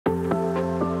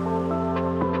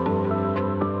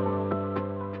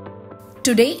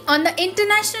Today, on the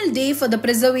International Day for the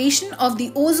Preservation of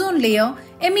the Ozone Layer,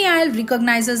 MEIL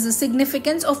recognizes the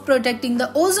significance of protecting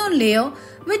the ozone layer,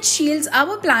 which shields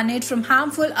our planet from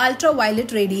harmful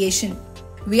ultraviolet radiation.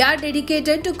 We are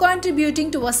dedicated to contributing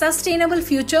to a sustainable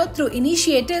future through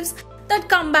initiatives that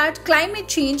combat climate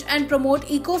change and promote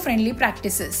eco-friendly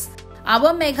practices.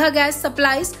 Our Megha gas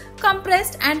supplies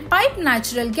compressed and piped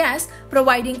natural gas,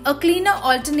 providing a cleaner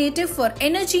alternative for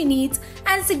energy needs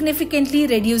and significantly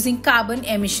reducing carbon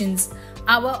emissions.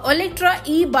 Our Electra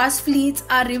e-bus fleets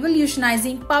are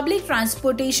revolutionizing public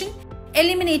transportation,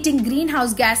 eliminating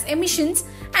greenhouse gas emissions,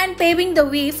 and paving the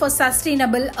way for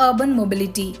sustainable urban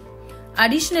mobility.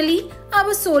 Additionally,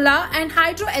 our solar and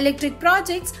hydroelectric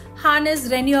projects harness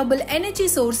renewable energy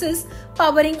sources,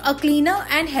 powering a cleaner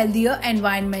and healthier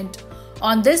environment.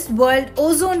 On this World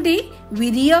Ozone Day, we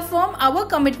reaffirm our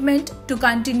commitment to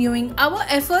continuing our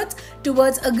efforts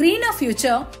towards a greener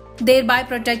future, thereby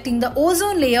protecting the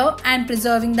ozone layer and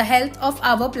preserving the health of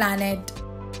our planet.